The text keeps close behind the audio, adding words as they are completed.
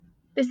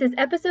This is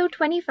episode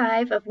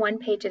 25 of One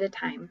Page at a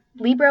Time,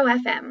 Libro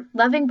FM,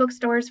 Loving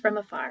Bookstores from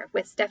Afar,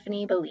 with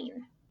Stephanie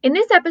Baleen. In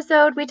this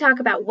episode, we talk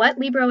about what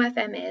Libro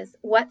FM is,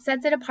 what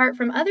sets it apart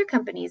from other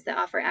companies that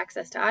offer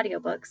access to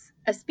audiobooks,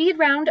 a speed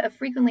round of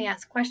frequently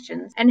asked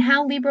questions, and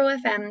how Libro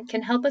FM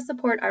can help us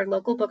support our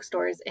local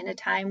bookstores in a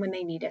time when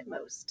they need it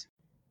most.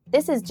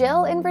 This is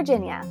Jill in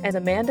Virginia. And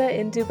Amanda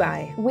in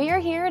Dubai. We are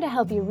here to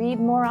help you read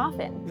more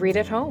often. Read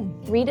at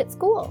home. Read at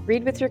school.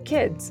 Read with your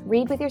kids.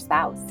 Read with your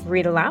spouse.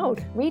 Read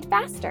aloud. Read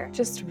faster.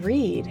 Just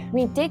read.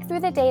 We dig through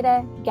the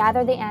data,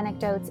 gather the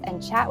anecdotes,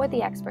 and chat with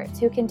the experts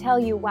who can tell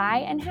you why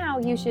and how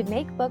you should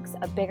make books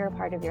a bigger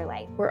part of your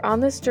life. We're on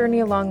this journey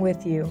along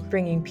with you,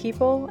 bringing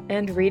people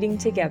and reading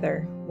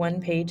together, one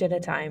page at a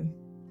time.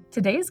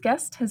 Today's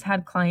guest has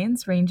had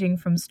clients ranging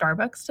from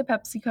Starbucks to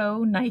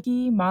PepsiCo,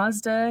 Nike,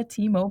 Mazda,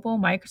 T-Mobile,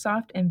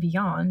 Microsoft, and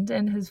beyond,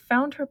 and has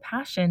found her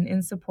passion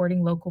in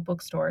supporting local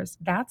bookstores.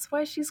 That's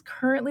why she's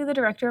currently the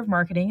director of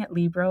marketing at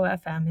Libro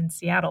FM in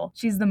Seattle.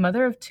 She's the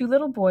mother of 2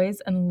 little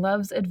boys and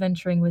loves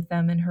adventuring with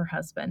them and her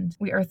husband.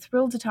 We are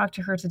thrilled to talk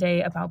to her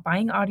today about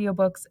buying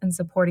audiobooks and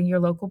supporting your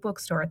local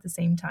bookstore at the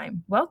same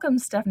time. Welcome,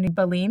 Stephanie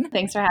Baleen.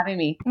 Thanks for having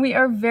me. We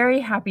are very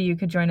happy you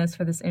could join us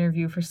for this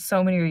interview for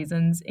so many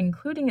reasons,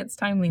 including its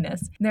timeliness.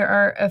 There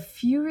are a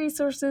few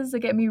resources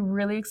that get me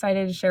really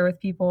excited to share with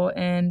people,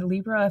 and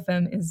Libro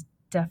FM is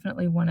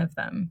definitely one of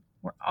them.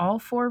 We're all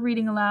for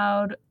reading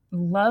aloud,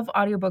 love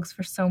audiobooks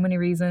for so many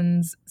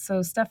reasons.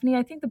 So Stephanie,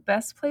 I think the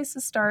best place to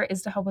start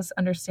is to help us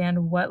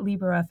understand what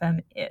Libro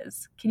FM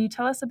is. Can you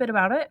tell us a bit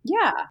about it?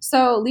 Yeah.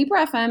 So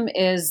Libro FM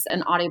is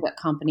an audiobook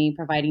company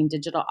providing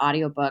digital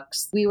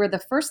audiobooks. We were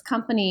the first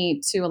company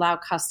to allow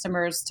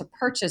customers to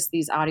purchase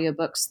these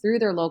audiobooks through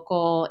their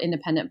local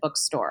independent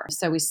bookstore.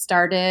 So we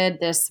started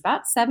this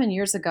about 7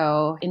 years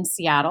ago in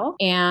Seattle,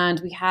 and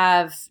we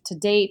have to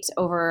date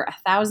over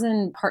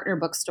 1,000 partner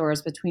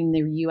bookstores between the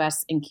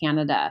US and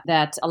Canada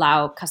that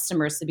allow customers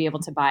to be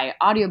able to buy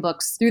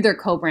audiobooks through their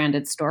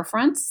co-branded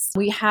storefronts.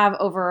 We have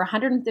over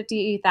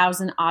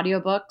 150,000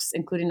 audiobooks,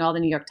 including all the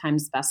New York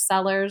Times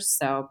bestsellers.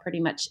 So pretty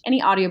much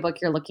any audiobook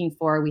you're looking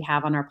for, we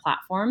have on our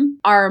platform.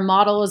 Our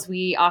model is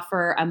we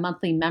offer a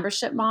monthly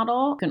membership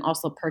model. You can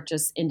also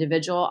purchase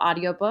individual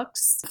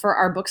audiobooks. For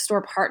our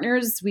bookstore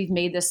partners, we've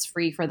made this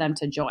free for them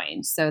to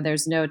join. So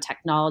there's no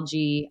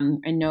technology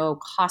and no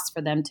cost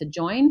for them to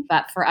join.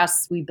 But for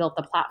us, we built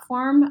the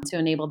platform to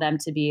enable them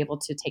to be able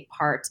to take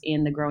part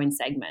in the growing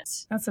segment.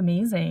 That's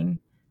amazing.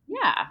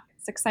 Yeah,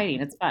 it's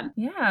exciting. It's fun.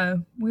 Yeah,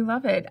 we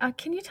love it.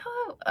 Can you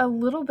tell a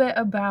little bit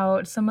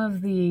about some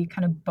of the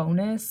kind of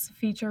bonus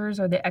features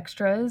or the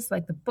extras,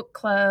 like the book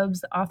clubs,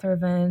 the author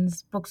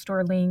events,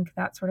 bookstore link,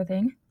 that sort of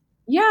thing?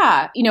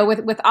 Yeah.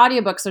 With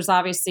audiobooks, there's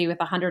obviously with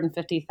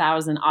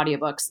 150,000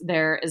 audiobooks,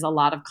 there is a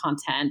lot of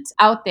content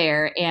out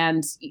there.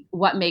 And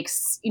what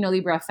makes,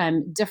 Libro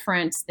FM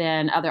different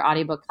than other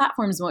audiobook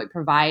platforms, what we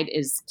provide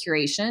is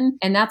curation.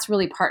 And that's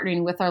really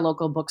partnering with our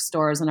local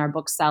bookstores and our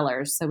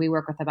booksellers. So we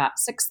work with about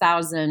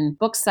 6,000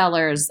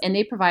 booksellers, and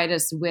they provide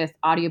us with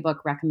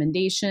audiobook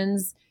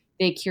recommendations.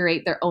 They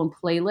curate their own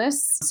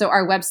playlists. So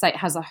our website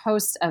has a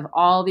host of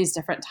all these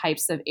different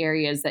types of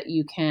areas that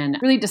you can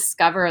really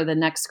discover the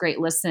next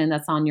great listen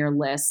that's on your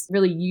list,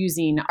 really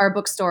using our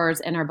bookstores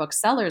and our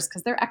booksellers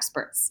because they're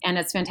experts. And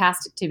it's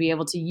fantastic to be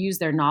able to use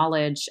their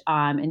knowledge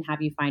and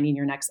have you finding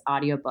your next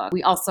audiobook.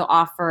 We also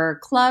offer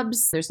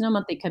clubs. There's no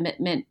monthly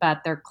commitment, but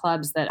they're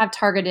clubs that have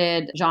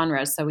targeted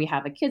genres. So we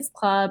have a kids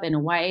club and a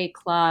YA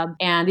club.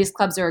 And these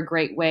clubs are a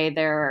great way.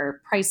 They're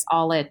priced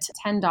all at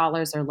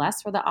 $10 or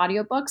less for the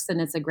audiobooks.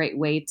 And it's a great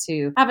way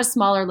to have a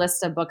smaller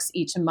list of books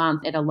each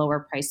month at a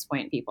lower price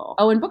point, people.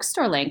 Oh, and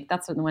Bookstore Link,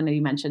 that's the one that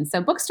you mentioned. So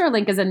Bookstore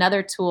Link is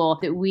another tool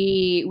that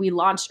we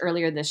launched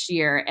earlier this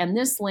year. And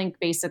this link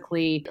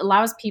basically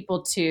allows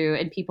people to,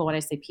 and people, when I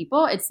say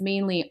people, it's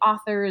mainly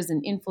authors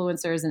and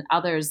influencers and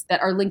others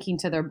that are linking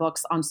to their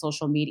books on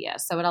social media.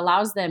 So it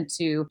allows them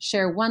to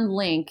share one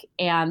link,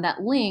 and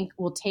that link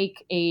will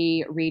take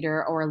a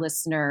reader or a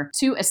listener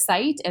to a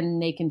site,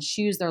 and they can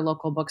choose their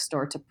local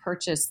bookstore to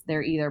purchase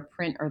their either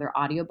print or their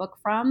audiobook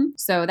from.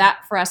 So that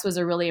for us was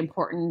a really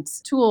important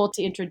tool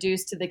to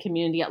introduce to the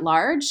community at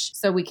large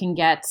so we can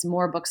get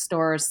more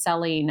bookstores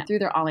selling through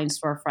their online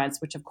storefronts,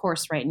 which of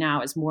course right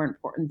now is more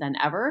important than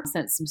ever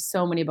since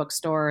so many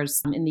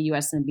bookstores in the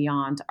US and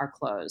beyond are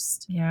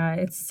closed. Yeah,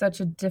 it's such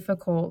a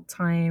difficult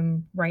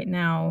time right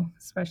now,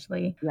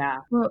 especially. Yeah.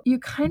 Well, you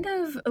kind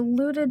of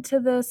alluded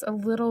to this a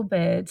little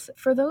bit.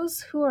 For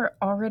those who are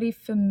already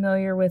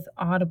familiar with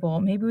Audible,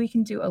 maybe we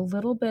can do a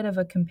little bit of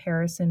a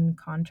comparison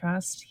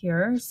contrast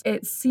here.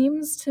 It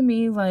seems to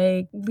me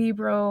like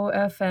Libro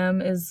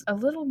FM is a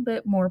little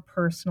bit more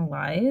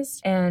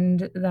personalized,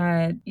 and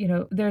that,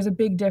 there's a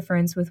big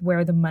difference with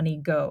where the money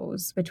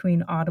goes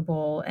between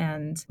Audible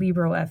and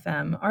Libro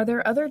FM. Are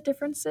there other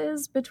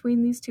differences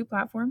between these two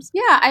platforms?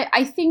 Yeah,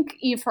 I think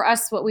for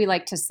us, what we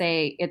like to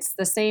say, it's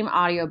the same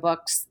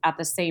audiobooks at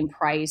the same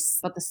price,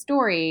 but the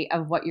story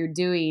of what you're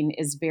doing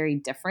is very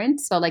different.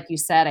 So like you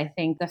said, I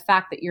think the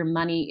fact that your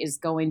money is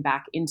going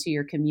back into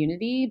your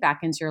community, back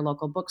into your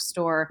local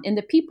bookstore, and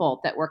the people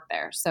that work there.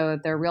 there. So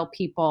they're real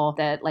people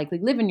that likely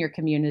live in your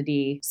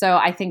community. So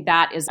I think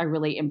that is a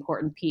really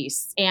important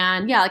piece.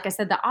 And yeah, like I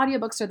said, the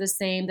audiobooks are the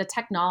same. The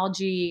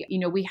technology,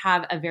 we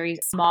have a very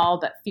small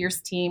but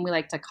fierce team, we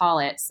like to call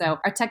it. So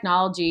our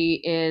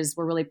technology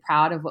we're really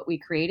proud of what we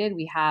created.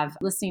 We have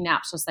listening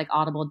apps just like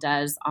Audible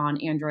does on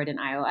Android and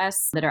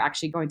iOS that are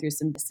actually going through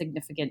some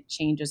significant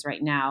changes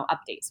right now,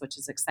 updates, which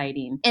is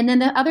exciting. And then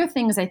the other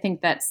things I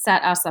think that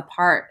set us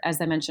apart, as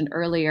I mentioned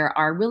earlier,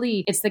 are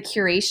really, it's the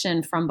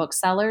curation from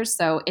booksellers.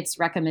 So it's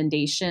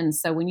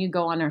recommendations. So when you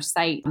go on our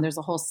site, there's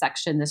a whole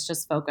section that's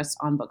just focused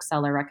on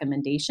bookseller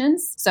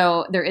recommendations.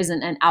 So there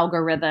isn't an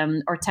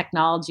algorithm or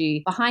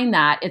technology behind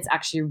that. It's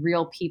actually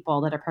real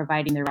people that are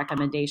providing the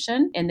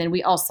recommendation. And then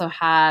we also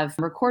have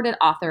recorded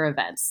author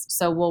events.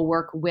 So we'll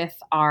work with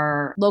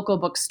our local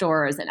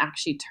bookstores and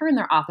actually turn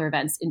their author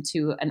events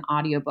into an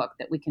audiobook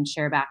that we can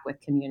share back with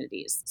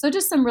communities. So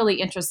just some really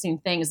interesting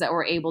things that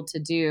we're able to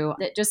do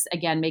that just,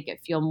 again, make it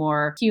feel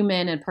more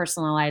human and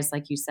personalized,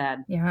 like you said.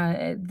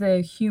 Yeah,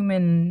 the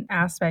human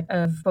aspect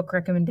of book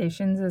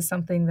recommendations is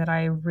something that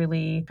I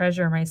really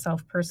treasure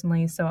myself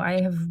personally. So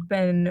I have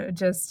been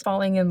just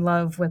falling in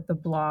love with the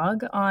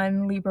blog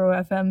on Libro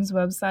FM's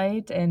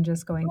website and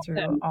just going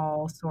through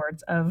all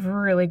sorts of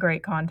really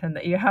great content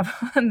that you have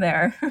on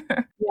there.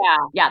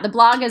 Yeah. The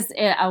blog is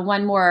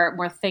one more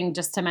thing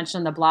just to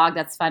mention. The blog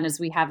that's fun is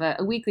we have a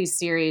weekly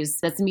series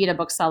that's Meet a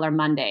Bookseller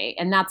Monday.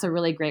 And that's a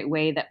really great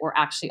way that we're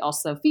actually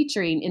also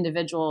featuring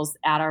individuals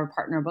at our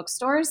partner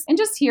bookstores and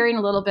just hearing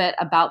a little bit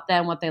about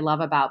them, what they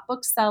love about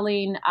book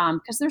selling,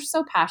 because they're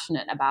so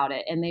passionate about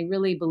it and they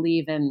really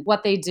believe in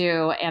what they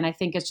do. And I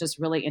think it's just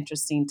really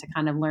interesting to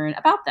kind of learn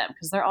about them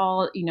because they're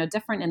all,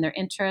 different in their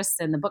interests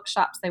and the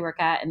bookshops they work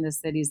at and the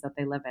cities that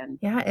they live in.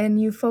 Yeah, and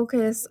you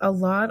focus a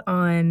lot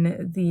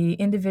on the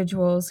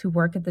individuals who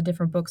work at the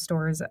different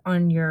bookstores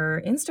on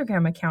your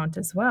Instagram account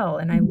as well.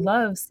 And I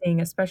love seeing,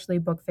 especially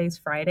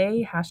Bookface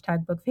Friday,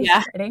 #Bookface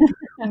Friday.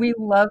 We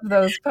love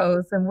those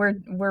posts, and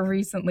we're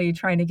recently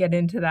trying to get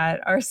into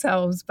that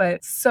ourselves.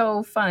 But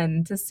so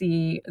fun to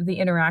see the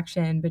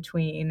interaction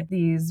between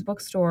these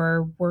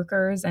bookstore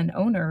workers and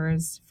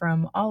owners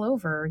from all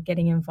over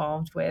getting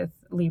involved with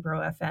Libro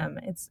FM.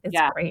 It's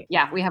great.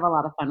 Yeah, we have a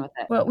lot of fun with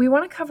it. Well, we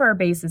want to cover our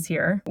bases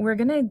here. We're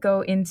going to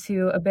go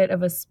into a bit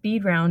of a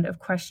speed round of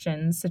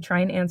questions to try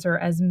and answer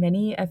as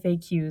many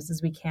FAQs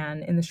as we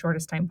can in the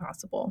shortest time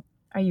possible.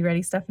 Are you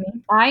ready, Stephanie?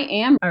 I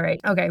am. All right.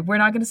 Okay. We're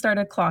not going to start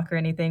a clock or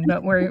anything,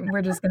 but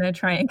we're just going to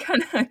try and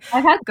kind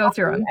of go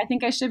through them. I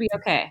think I should be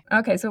okay.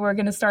 Okay. So we're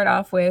going to start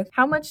off with,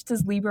 how much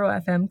does Libro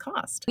FM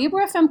cost?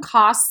 Libro FM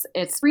costs,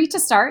 it's free to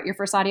start. Your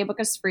first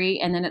audiobook is free,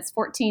 and then it's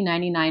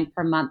 $14.99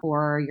 per month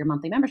for your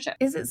monthly membership.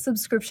 Is it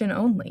subscription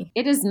only?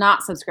 It is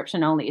not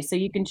subscription only. So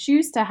you can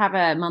choose to have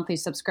a monthly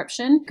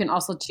subscription. You can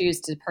also choose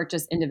to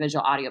purchase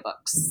individual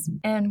audiobooks.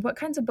 And what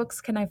kinds of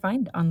books can I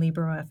find on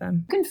Libro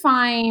FM? You can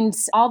find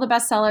all the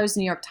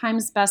bestsellers, New York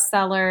Times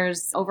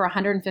bestsellers, over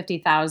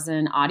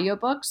 150,000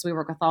 audiobooks. We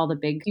work with all the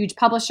big, huge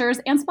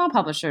publishers and small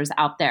publishers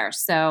out there.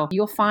 So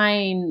you'll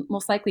find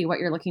most likely what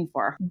you're looking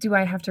for. Do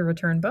I have to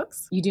return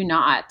books? You do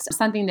not.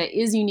 Something that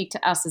is unique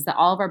to us is that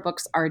all of our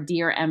books are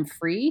DRM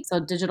free.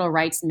 So digital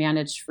rights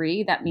managed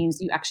free. That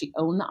means you actually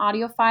own the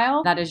audio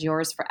file. That is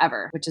yours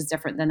forever, which is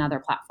different than other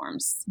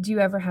platforms. Do you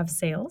ever have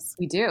sales?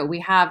 We do.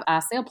 We have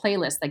a sale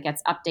playlist that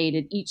gets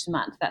updated each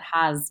month that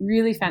has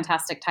really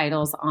fantastic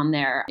titles on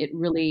there. It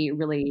really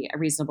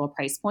reasonable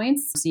price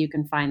points. So you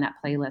can find that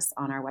playlist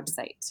on our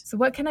website. So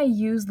what can I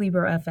use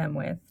Libro FM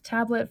with?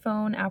 Tablet,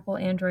 phone, Apple,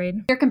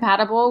 Android? We're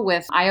compatible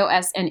with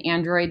iOS and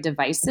Android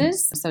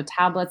devices. So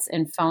tablets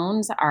and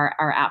phones,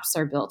 our apps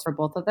are built for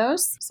both of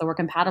those. So we're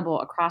compatible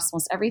across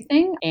most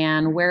everything.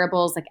 And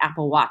wearables like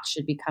Apple Watch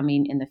should be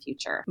coming in the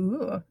future.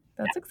 Ooh.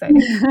 That's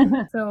exciting.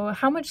 So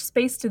how much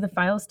space do the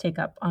files take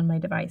up on my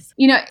device?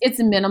 It's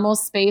minimal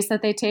space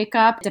that they take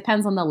up. It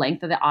depends on the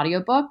length of the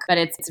audiobook, but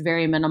it's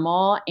very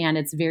minimal and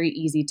it's very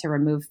easy to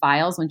remove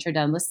files once you're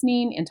done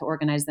listening and to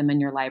organize them in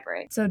your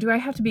library. So do I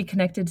have to be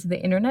connected to the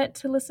internet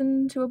to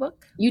listen to a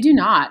book? You do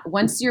not.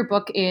 Once your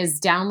book is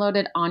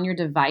downloaded on your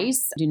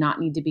device, you do not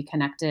need to be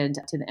connected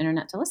to the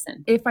internet to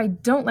listen. If I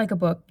don't like a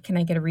book, can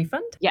I get a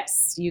refund?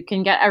 Yes, you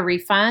can get a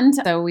refund.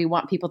 So we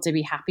want people to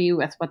be happy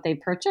with what they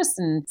purchased,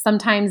 and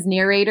sometimes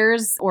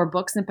narrators or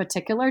books in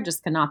particular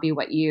just cannot be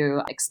what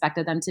you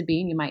expected them to be,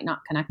 and you might not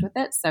connect with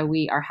it. So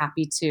we are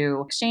happy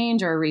to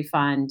exchange or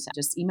refund.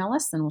 Just email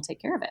us and we'll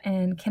take care of it.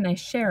 And can I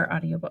share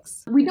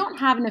audiobooks? We don't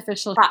have an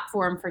official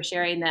platform for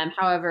sharing them.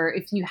 However,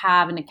 if you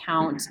have an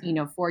account,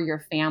 for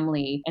your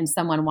family and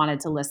someone wanted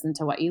to listen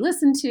to what you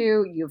listen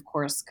to, you of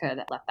course could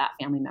let that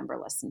family member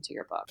listen to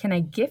your book. Can I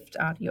gift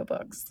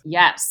audiobooks?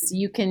 Yes,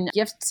 you can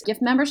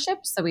gift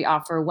memberships. So we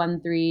offer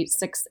 1, 3,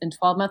 6, and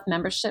 12-month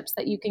memberships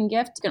that you can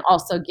gift. You can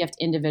also gift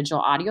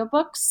individual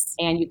audiobooks,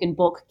 and you can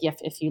bulk gift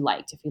if you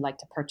like. If you like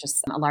to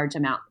purchase a large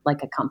amount,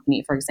 like a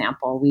company, for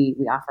example, we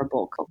offer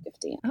bulk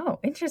gifting. Oh,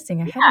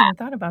 interesting. I hadn't even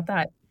thought about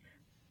that.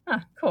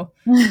 Ah, cool.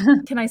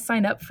 Can I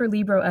sign up for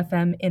Libro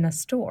FM in a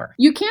store?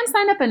 You can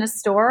sign up in a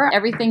store.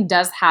 Everything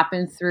does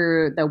happen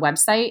through the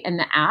website and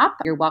the app.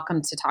 You're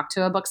welcome to talk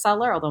to a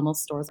bookseller, although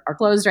most stores are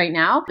closed right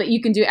now. But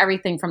you can do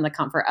everything from the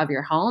comfort of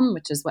your home,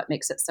 which is what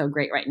makes it so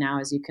great right now,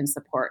 is you can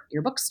support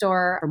your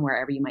bookstore from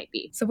wherever you might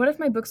be. So what if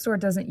my bookstore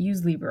doesn't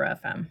use Libro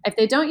FM? If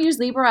they don't use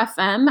Libro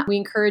FM, we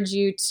encourage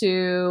you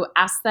to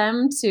ask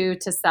them to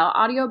sell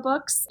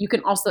audiobooks. You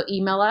can also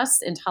email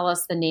us and tell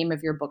us the name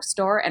of your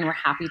bookstore, and we're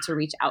happy to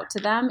reach out to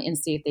them and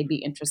see if they'd be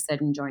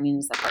interested in joining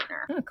as a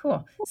partner. Oh,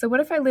 cool. So what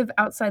if I live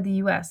outside the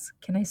US?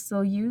 Can I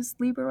still use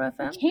Libro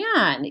FM?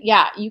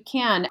 Yeah, you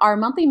can. Our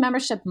monthly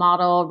membership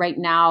model right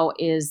now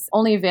is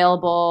only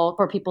available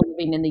for people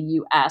living in the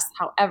US.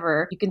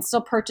 However, you can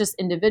still purchase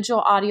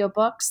individual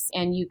audiobooks,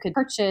 and you could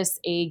purchase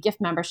a gift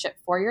membership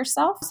for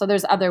yourself. So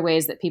there's other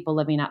ways that people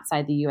living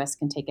outside the US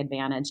can take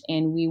advantage,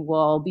 and we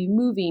will be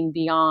moving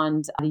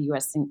beyond the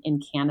US and in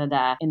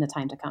Canada in the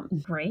time to come.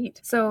 Great.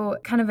 So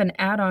kind of an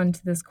add-on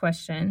to this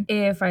question,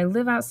 if I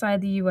live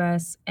outside the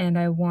US and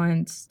I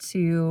want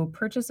to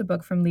purchase a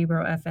book from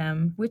Libro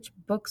FM, which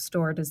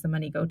bookstore does the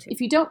money go to?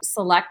 If you don't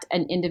select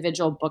an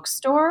individual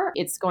bookstore,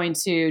 it's going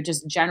to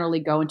just generally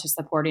go into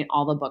supporting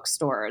all the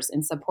bookstores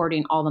and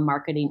supporting all the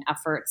marketing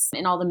efforts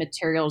and all the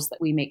materials that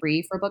we make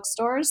free for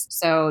bookstores.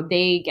 So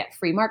they get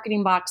free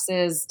marketing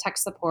boxes, tech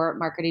support,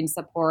 marketing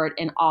support,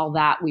 and all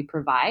that we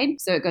provide.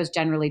 So it goes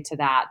generally to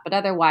that. But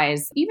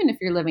otherwise, even if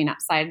you're living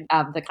outside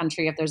of the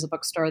country, if there's a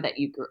bookstore that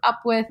you grew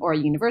up with or a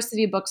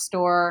university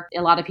bookstore,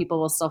 a lot of people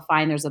will still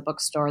find there's a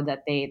bookstore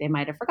that they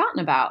might have forgotten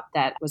about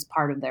that was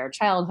part of their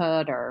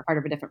childhood or part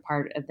of a different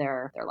part of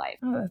their life.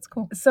 Oh, that's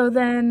cool. So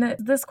then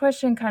this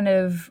question kind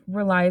of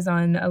relies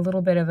on a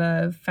little bit of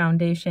a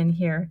foundation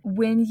here.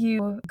 When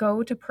you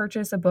go to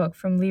purchase a book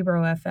from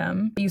Libro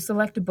FM, you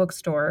select a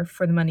bookstore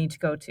for the money to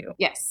go to.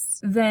 Yes.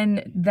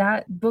 Then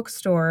that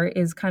bookstore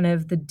is kind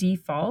of the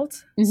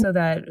default so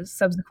that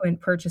subsequent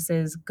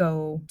purchases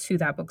go to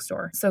that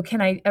bookstore. So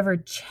can I ever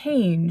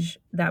change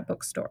that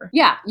bookstore?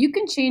 Yeah, you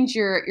can change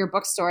your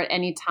bookstore at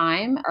any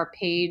time. Our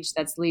page,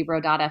 that's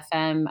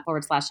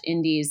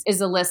libro.fm/indies,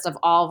 is a list of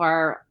all of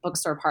our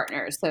bookstore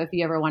partners. So if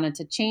you ever wanted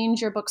to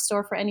change your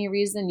bookstore for any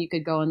reason, you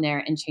could go in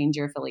there and change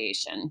your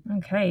affiliation.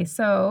 Okay,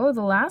 so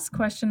the last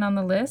question on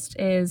the list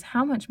is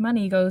how much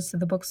money goes to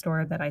the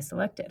bookstore that I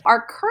selected?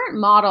 Our current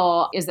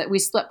model is that we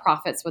split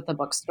profits with the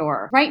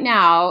bookstore. Right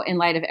now, in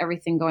light of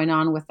everything going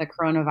on with the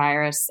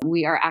coronavirus,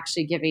 we are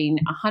actually giving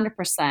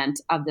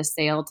 100% of the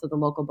sale to the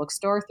local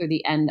bookstore through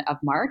the end of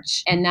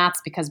March. And that's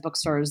because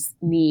bookstores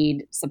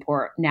need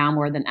support now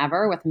more than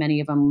ever, with many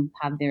of them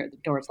have their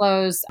doors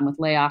closed and with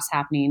layoffs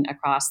happening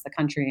across the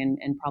country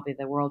and probably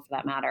the world for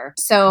that matter.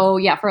 So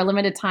yeah, for a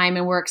limited time,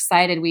 and we're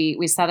excited,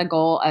 we set a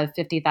goal of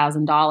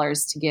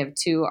 $50,000 to give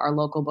to our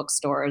local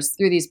bookstores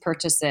through these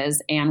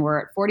purchases, and we're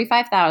at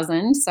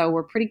 $45,000. So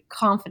we're pretty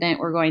confident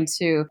we're going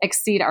to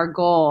exceed our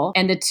goal.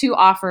 And the two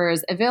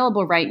offers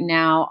available right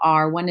now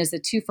are, one is a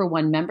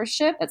 2-for-1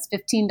 membership. That's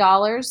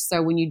 $15.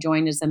 So when you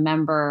join as a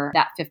member,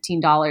 that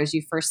 $15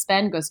 you first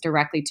spend goes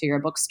directly to your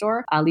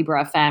bookstore.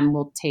 Libro FM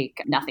will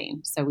take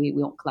nothing. So we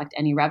won't collect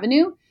any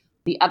revenue.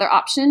 The other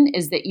option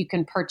is that you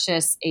can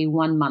purchase a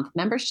 1-month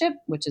membership,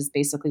 which is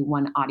basically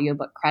one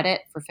audiobook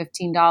credit for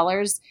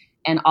 $15.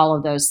 And all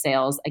of those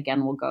sales,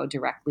 again, will go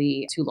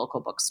directly to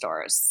local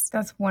bookstores.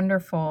 That's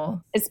wonderful.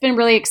 It's been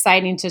really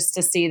exciting just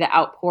to see the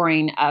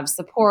outpouring of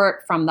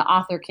support from the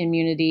author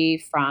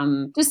community,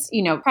 from just,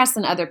 press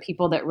and other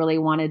people that really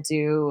want to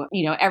do,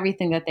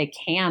 everything that they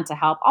can to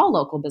help all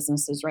local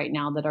businesses right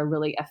now that are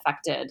really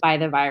affected by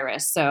the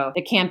virus. So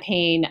the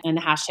campaign and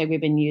the hashtag we've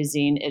been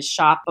using is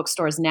Shop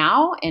Bookstores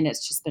Now. And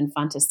it's just been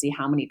fun to see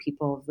how many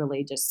people have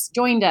really just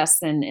joined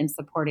us in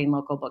supporting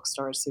local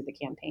bookstores through the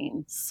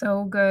campaign.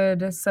 So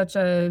good. Such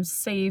a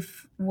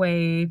safe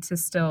way to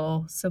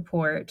still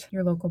support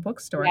your local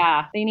bookstore.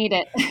 Yeah, they need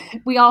it.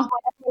 We all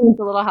need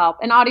a little help.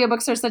 And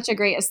audiobooks are such a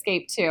great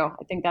escape too.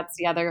 I think that's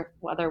the other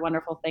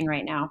wonderful thing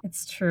right now.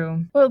 It's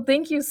true. Well,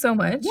 thank you so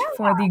much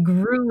for the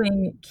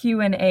grueling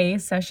Q&A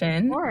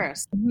session. Of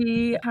course.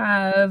 We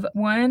have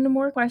one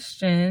more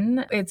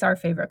question. It's our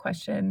favorite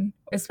question,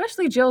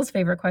 especially Jill's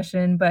favorite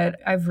question, but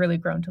I've really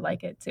grown to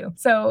like it too.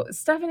 So,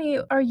 Stephanie,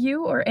 are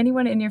you or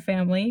anyone in your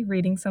family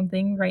reading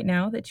something right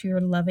now that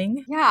you're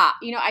loving? Yeah,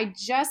 I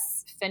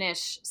just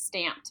finished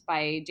Stamped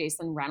by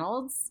Jason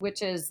Reynolds,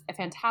 which is a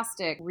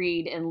fantastic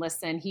read and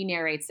listen. He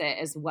narrates it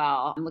as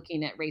well. I'm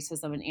looking at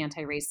racism and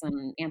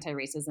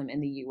anti-racism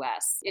in the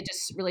US. It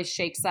just really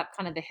shakes up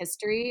kind of the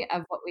history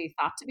of what we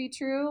thought to be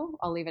true.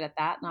 I'll leave it at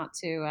that, not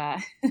to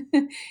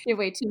give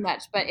away too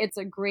much, but it's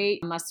a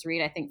great must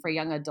read, I think, for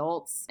young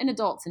adults and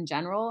adults in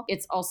general.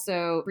 It's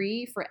also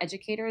free for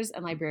educators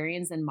and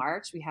librarians in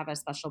March. We have a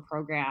special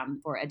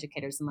program for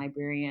educators and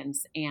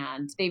librarians,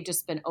 and they've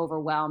just been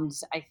overwhelmed,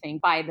 I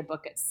think, by the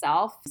book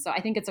itself. So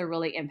I think it's a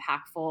really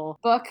impactful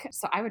book.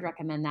 So I would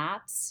recommend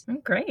that. Oh,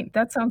 great.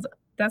 That sounds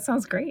That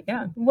sounds great.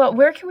 Yeah. Well,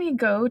 where can we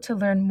go to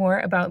learn more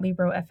about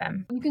Libro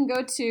FM? You can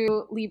go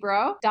to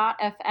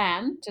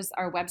Libro.fm, just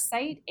our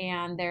website,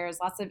 and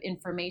there's lots of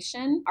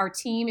information. Our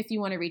team, if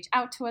you want to reach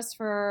out to us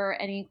for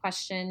any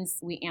questions,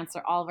 we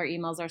answer all of our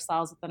emails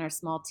ourselves within our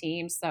small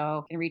team.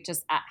 So you can reach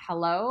us at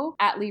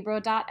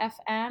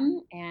hello@Libro.fm,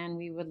 and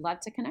we would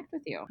love to connect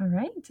with you. All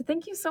right.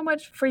 Thank you so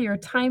much for your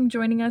time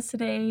joining us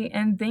today.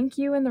 And thank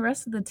you and the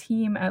rest of the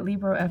team at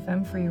Libro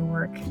FM for your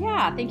work.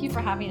 Yeah, thank you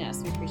for having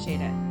us. We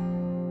appreciate it.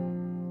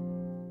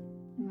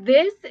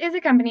 This is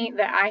a company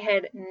that I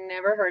had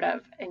never heard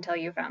of until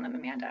you found them,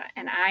 Amanda,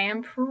 and I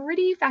am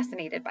pretty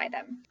fascinated by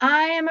them.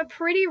 I am a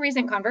pretty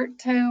recent convert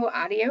to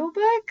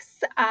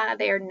audiobooks.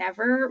 They are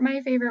never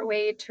my favorite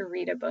way to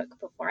read a book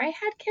before I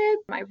had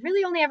kids. I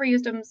really only ever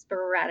used them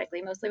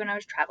sporadically, mostly when I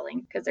was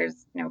traveling, because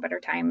there's no better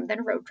time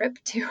than a road trip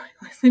to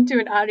listen to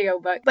an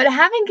audiobook. But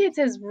having kids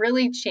has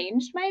really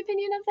changed my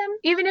opinion of them.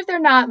 Even if they're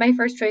not my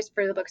first choice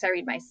for the books I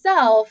read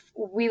myself,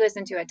 we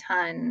listen to a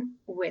ton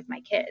with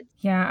my kids.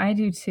 Yeah, I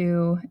do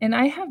too. And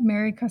I have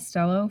Mary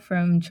Costello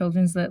from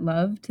Children's Lit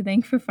Love to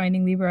thank for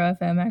finding Libro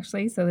FM,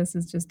 actually. So this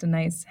is just a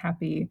nice,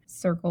 happy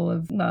circle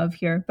of love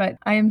here. But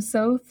I am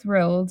so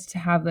thrilled to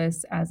have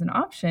this as an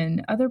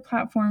option. Other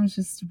platforms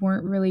just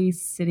weren't really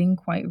sitting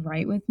quite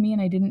right with me,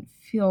 and I didn't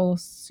feel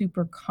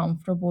super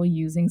comfortable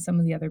using some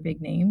of the other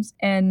big names.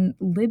 And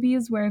Libby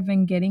is where I've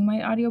been getting my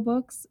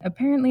audiobooks.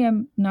 Apparently,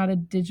 I'm not a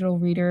digital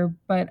reader,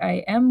 but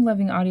I am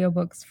loving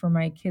audiobooks for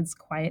my kids'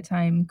 quiet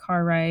time,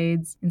 car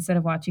rides, instead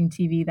of watching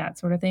TV, that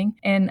sort of thing.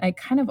 And I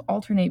kind of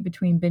alternate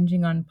between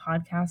binging on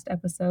podcast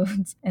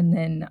episodes and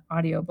then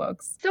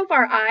audiobooks. So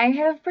far, I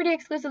have pretty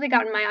exclusively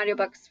gotten my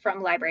audiobooks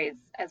from libraries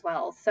as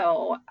well.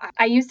 So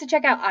I used to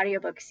check out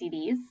audiobook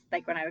CDs.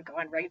 Like when I would go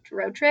on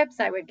road trips,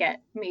 I would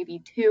get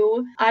maybe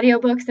 2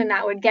 audiobooks, and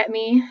that would get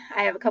me.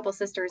 I have a couple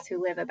sisters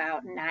who live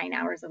about 9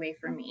 hours away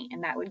from me,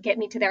 and that would get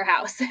me to their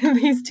house,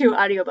 these 2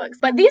 audiobooks.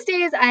 But these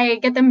days, I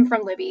get them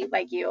from Libby,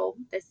 like you.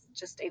 This is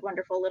just a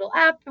wonderful little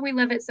app. We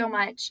love it so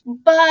much.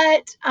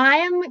 But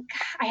I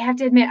have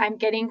to admit, I'm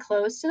getting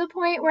close to the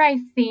point where I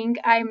think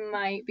I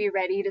might be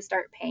ready to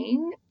start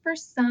paying for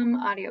some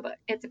audiobook.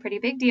 It's a pretty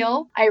big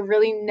deal. I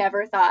really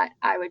never thought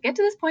I would get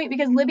to this point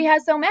because Libby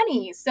has so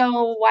many.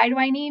 So why do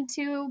I need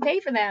to pay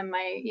for them?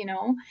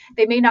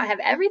 They may not have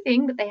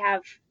everything, but they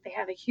have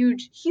a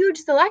huge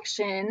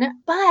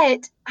selection.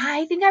 But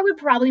I think I would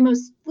probably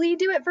mostly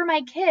do it for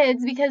my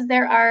kids because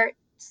there are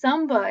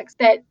some books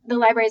that the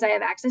libraries I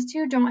have access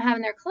to don't have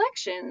in their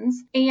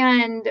collections.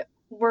 And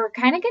we're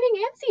kind of getting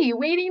antsy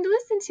waiting to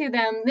listen to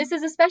them. This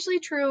is especially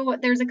true.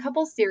 There's a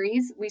couple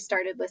series we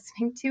started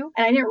listening to,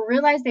 and I didn't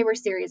realize they were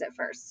series at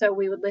first. So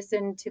we would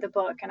listen to the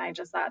book, and I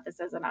just thought this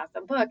is an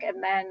awesome book.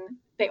 And then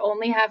they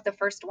only have the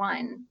first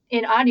one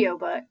in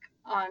audiobook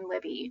on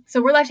Libby.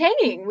 So we're left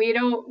hanging. We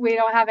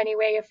don't have any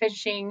way of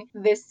finishing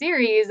this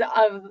series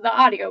of the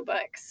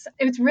audiobooks.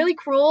 It's really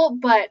cruel,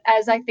 but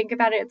as I think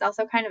about it, it's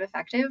also kind of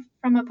effective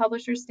from a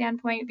publisher's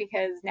standpoint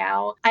because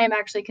now I am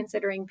actually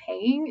considering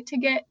paying to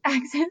get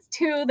access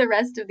to the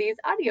rest of these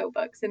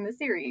audiobooks in the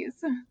series.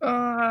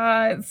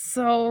 It's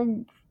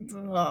so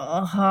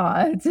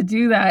to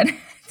do that,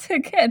 to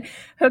get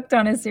hooked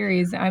on a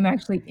series. I'm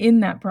actually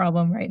in that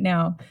problem right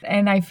now.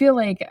 And I feel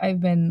like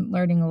I've been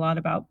learning a lot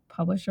about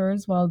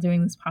publishers while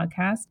doing this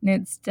podcast. And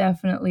it's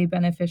definitely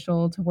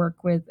beneficial to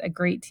work with a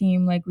great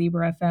team like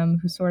Libro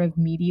FM who sort of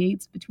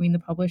mediates between the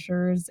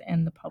publishers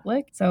and the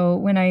public. So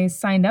when I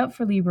signed up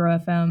for Libro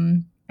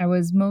FM, I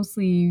was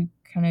mostly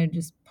kind of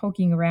just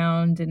poking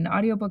around, and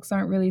audiobooks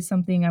aren't really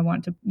something I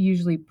want to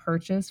usually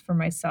purchase for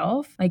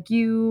myself. Like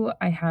you,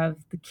 I have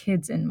the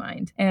kids in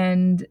mind,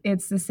 and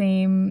it's the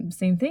same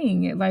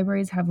thing.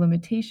 Libraries have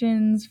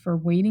limitations for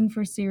waiting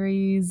for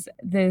series.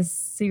 This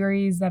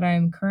series that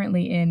I'm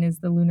currently in is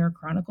the Lunar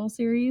Chronicle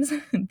series,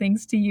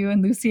 thanks to you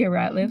and Lucia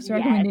Ratliff's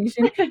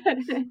recommendation.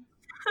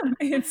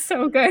 It's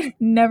so good.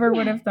 Never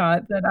would have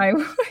thought that I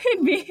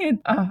would be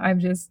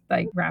I'm just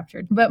like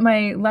raptured. But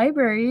my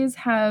libraries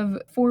have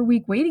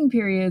 4-week waiting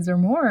periods or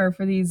more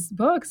for these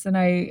books, and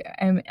I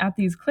am at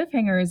these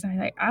cliffhangers.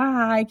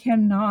 I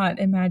cannot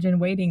imagine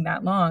waiting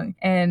that long.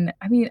 And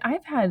I mean,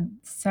 I've had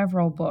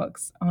several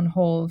books on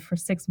hold for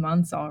 6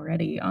 months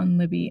already on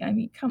Libby. I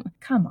mean,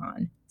 come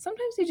on.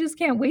 Sometimes you just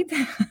can't wait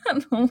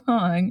that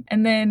long.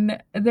 And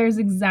then there's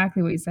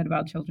exactly what you said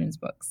about children's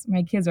books.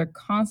 My kids are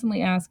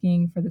constantly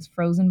asking for this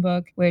Frozen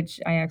book,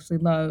 which I actually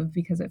love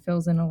because it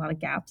fills in a lot of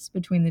gaps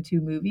between the 2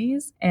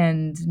 movies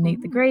and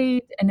Nate the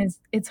Great. And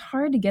it's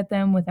hard to get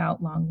them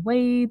without long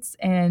waits.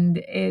 And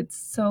it's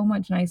so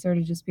much nicer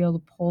to just be able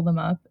to pull them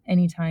up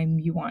anytime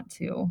you want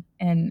to.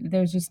 And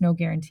there's just no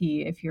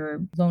guarantee if you're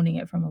loaning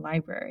it from a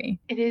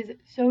library. It is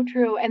so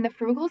true. And the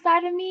frugal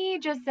side of me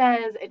just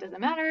says, it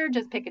doesn't matter,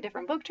 just pick a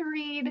different bookstore audiobook to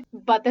read,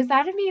 but the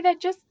side of me that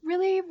just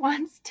really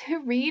wants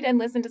to read and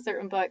listen to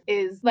certain books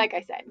is, like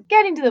I said,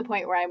 getting to the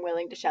point where I'm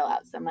willing to shell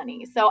out some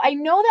money. So I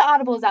know that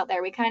Audible is out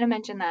there. We kind of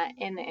mentioned that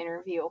in the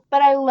interview,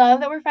 but I love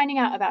that we're finding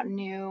out about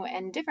new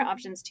and different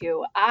options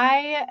too.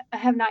 I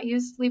have not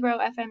used Libro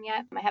FM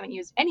yet. I haven't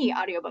used any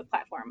audiobook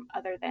platform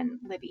other than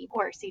Libby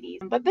or CDs.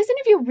 But this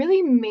interview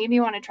really made me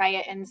want to try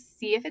it and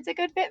see if it's a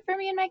good fit for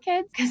me and my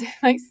kids, because if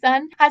my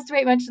son has to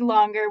wait much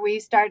longer, we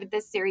started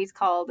this series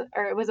called,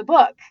 or it was a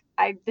book.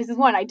 This is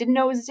one I didn't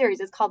know it was a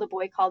series. It's called A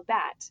Boy Called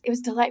Bat. It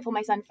was delightful.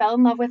 My son fell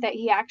in love with it.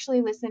 He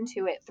actually listened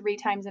to it 3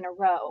 times in a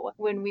row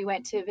when we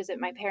went to visit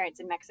my parents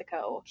in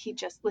Mexico. He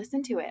just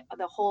listened to it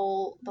the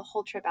whole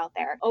trip out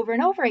there over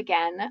and over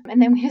again.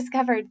 And then we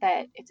discovered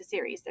that it's a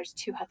series. There's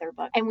 2 other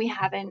books, and we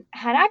haven't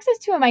had access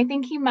to him. I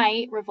think he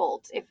might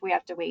revolt if we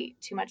have to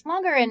wait too much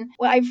longer. And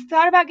well, I've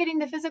thought about getting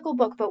the physical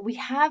book, but we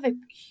have a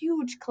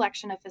huge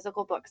collection of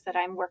physical books that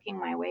I'm working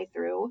my way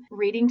through,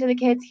 reading to the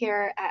kids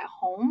here at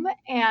home,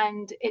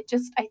 and it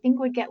just, I think,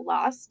 would get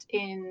lost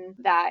in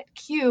that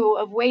queue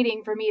of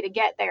waiting for me to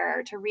get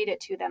there to read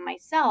it to them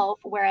myself.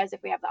 Whereas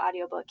if we have the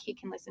audiobook, he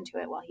can listen to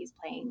it while he's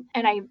playing.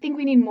 And I think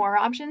we need more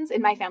options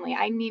in my family.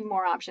 I need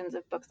more options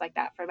of books like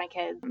that for my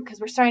kids, because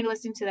we're starting to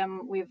listen to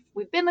them.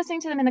 We've been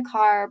listening to them in the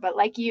car, but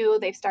like you,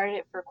 they've started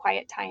it for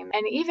quiet time.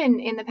 And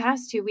even in the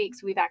past 2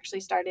 weeks, we've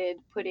actually started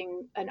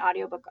putting an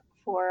audiobook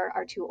for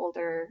our 2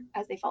 older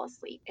as they fall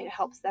asleep. It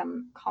helps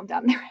them calm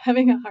down. They're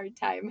having a hard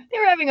time.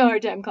 They're having a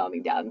hard time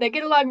calming down. They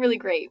get along really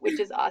great,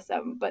 which is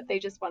awesome, but they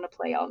just want to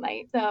play all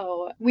night.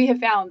 So we have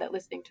found that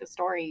listening to a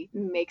story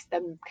makes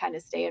them kind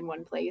of stay in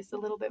one place a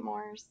little bit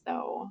more.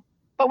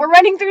 But we're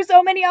running through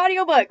so many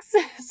audiobooks,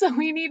 so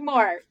we need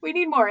more.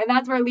 And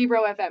that's where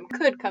Libro FM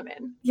could come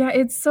in. Yeah,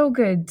 it's so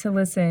good to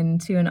listen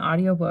to an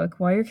audiobook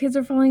while your kids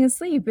are falling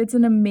asleep. It's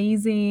an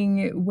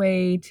amazing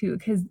way to,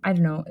 because I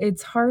don't know,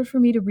 it's hard for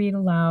me to read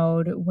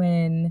aloud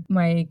when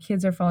my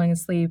kids are falling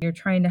asleep. You're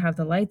trying to have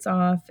the lights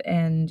off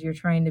and you're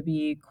trying to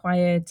be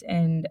quiet.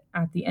 And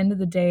at the end of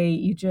the day,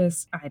 you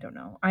just, I don't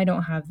know, I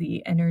don't have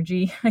the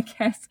energy, I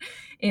guess,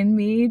 in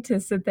me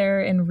to sit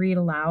there and read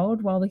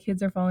aloud while the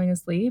kids are falling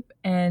asleep.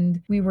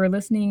 And we were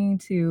listening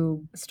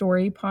to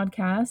story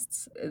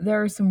podcasts.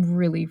 There are some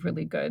really,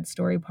 really good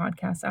story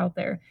podcasts out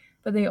there,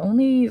 but they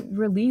only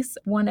release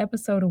 1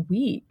 episode a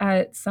week.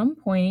 At some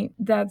point,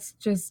 that's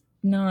just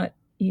not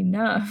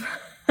enough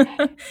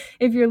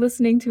if you're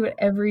listening to it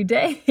every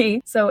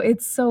day. So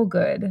it's so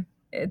good.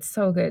 It's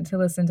so good to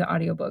listen to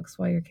audiobooks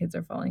while your kids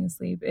are falling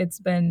asleep. It's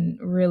been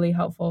really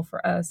helpful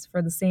for us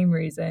for the same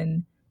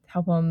reason.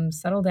 Help them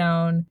settle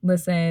down,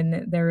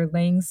 listen, they're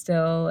laying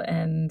still,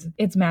 and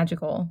it's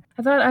magical.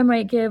 I thought I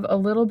might give a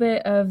little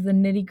bit of the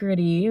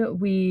nitty-gritty.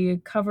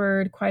 We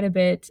covered quite a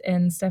bit,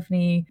 and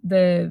Stephanie,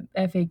 the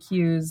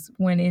FAQs,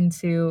 went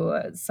into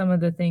some of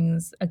the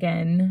things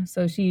again.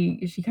 So she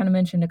kind of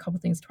mentioned a couple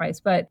things twice,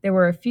 but there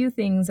were a few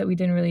things that we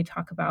didn't really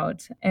talk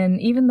about. And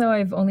even though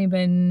I've only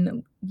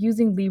been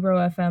using Libro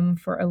FM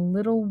for a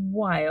little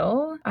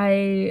while,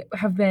 I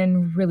have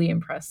been really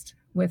impressed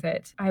with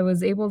it. I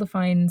was able to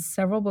find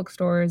several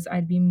bookstores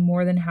I'd be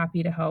more than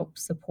happy to help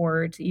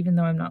support, even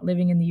though I'm not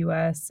living in the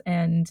US.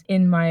 And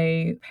in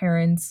my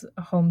parents'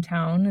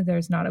 hometown,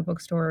 there's not a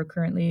bookstore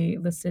currently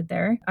listed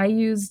there. I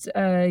used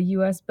a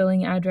US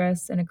billing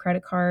address and a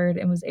credit card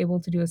and was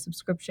able to do a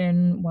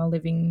subscription while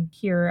living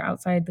here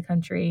outside the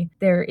country.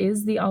 There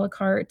is the a la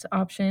carte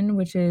option,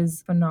 which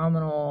is a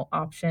phenomenal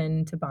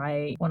option to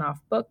buy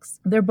one-off books.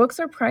 Their books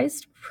are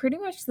priced pretty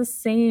much the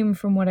same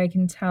from what I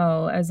can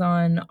tell as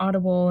on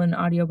Audible and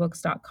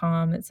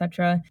audiobooks.com,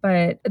 etc.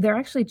 But they're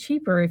actually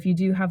cheaper if you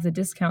do have the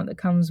discount that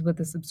comes with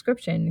the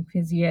subscription,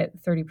 because you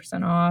get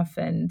 30% off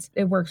and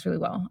it works really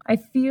well. I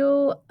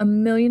feel a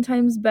million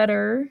times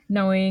better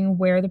knowing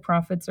where the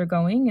profits are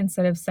going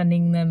instead of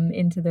sending them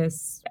into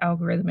this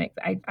algorithmic,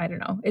 I don't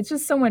know. It's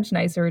just so much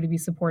nicer to be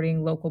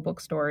supporting local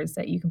bookstores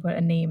that you can put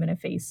a name and a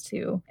face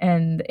to.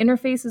 And the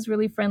interface is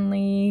really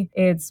friendly.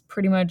 It's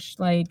pretty much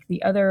like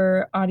the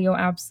other audio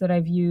apps that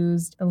I've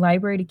used. The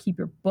library to keep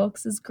your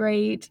books is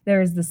great.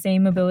 There's the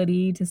same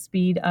ability to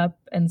speed up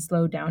and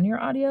slow down your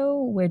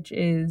audio, which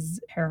is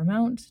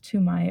paramount to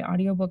my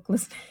audiobook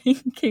listening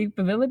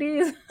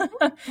capabilities.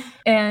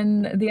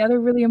 And the other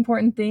really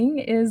important thing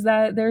is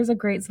that there's a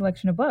great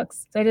selection of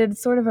books. So I did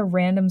sort of a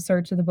random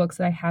search of the books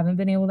that I haven't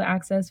been able to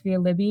access via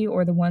Libby,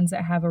 or the ones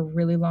that have a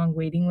really long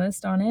waiting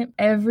list on it.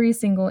 Every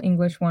single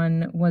English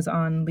one was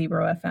on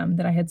Libro FM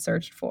that I had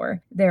searched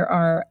for. There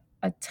are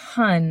a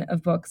ton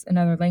of books in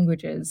other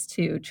languages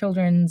too,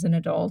 children's and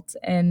adult,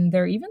 and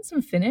there are even some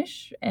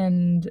Finnish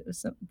and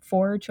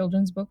 4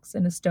 children's books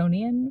in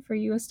Estonian for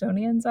you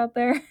Estonians out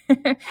there.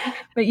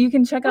 But you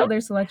can check out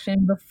their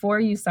selection before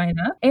you sign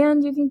up,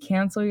 and you can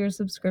cancel your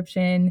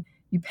subscription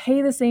You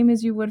pay the same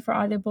as you would for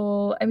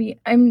Audible. I mean,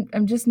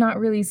 I'm just not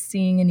really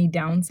seeing any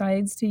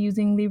downsides to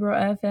using Libro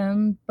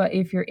FM, but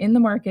if you're in the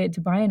market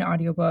to buy an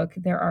audiobook,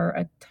 there are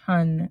a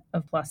ton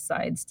of plus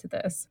sides to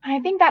this. I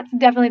think that's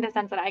definitely the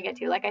sense that I get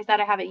to. Like I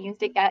said, I haven't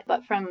used it yet,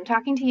 but from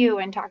talking to you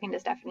and talking to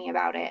Stephanie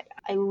about it,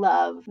 I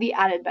love the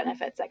added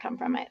benefits that come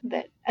from it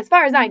that, as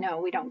far as I know,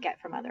 we don't get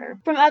from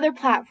other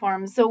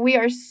platforms. So we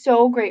are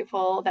so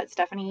grateful that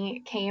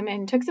Stephanie came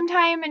and took some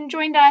time and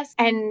joined us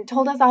and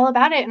told us all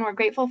about it. And we're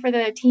grateful for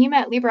the team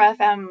at Libro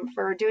FM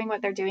for doing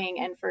what they're doing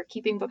and for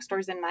keeping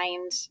bookstores in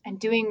mind and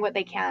doing what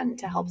they can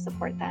to help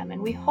support them.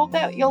 And we hope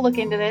that you'll look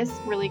into this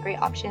really great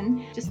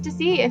option just to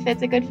see if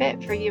it's a good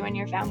fit for you and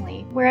your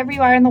family. Wherever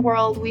you are in the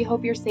world, we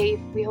hope you're safe.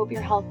 We hope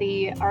you're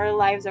healthy. Our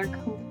lives are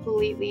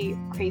completely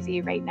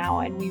crazy right now,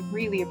 and we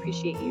really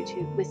appreciate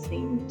you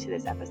listening to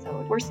this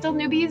episode. We're still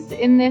newbies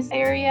in this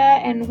area,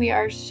 and we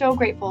are so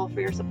grateful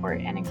for your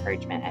support and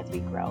encouragement as we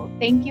grow.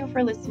 Thank you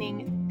for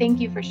listening. Thank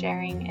you for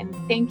sharing, and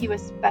thank you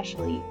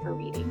especially for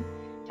reading.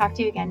 Talk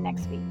to you again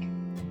next week.